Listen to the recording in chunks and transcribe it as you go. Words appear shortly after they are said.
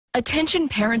Attention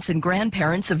parents and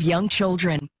grandparents of young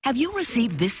children. Have you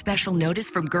received this special notice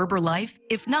from Gerber Life?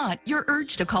 If not, you're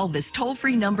urged to call this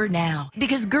toll-free number now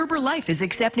because Gerber Life is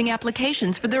accepting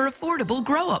applications for their affordable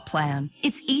grow-up plan.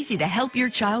 It's easy to help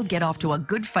your child get off to a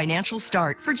good financial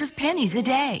start for just pennies a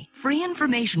day. Free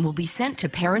information will be sent to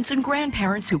parents and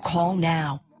grandparents who call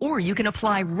now. Or you can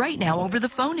apply right now over the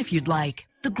phone if you'd like.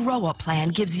 The Grow Up Plan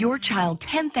gives your child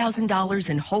 $10,000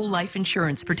 in whole life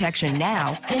insurance protection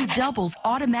now and doubles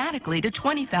automatically to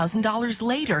 $20,000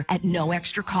 later at no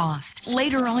extra cost.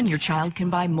 Later on, your child can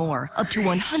buy more, up to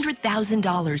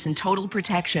 $100,000 in total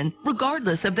protection,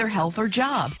 regardless of their health or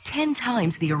job, 10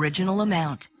 times the original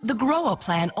amount. The Grow Up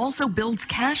Plan also builds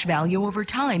cash value over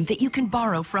time that you can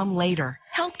borrow from later.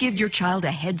 Help give your child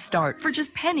a head start for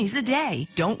just pennies a day.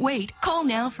 Don't wait. Call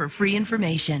now for free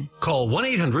information. Call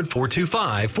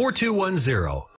 1-800-425-4210.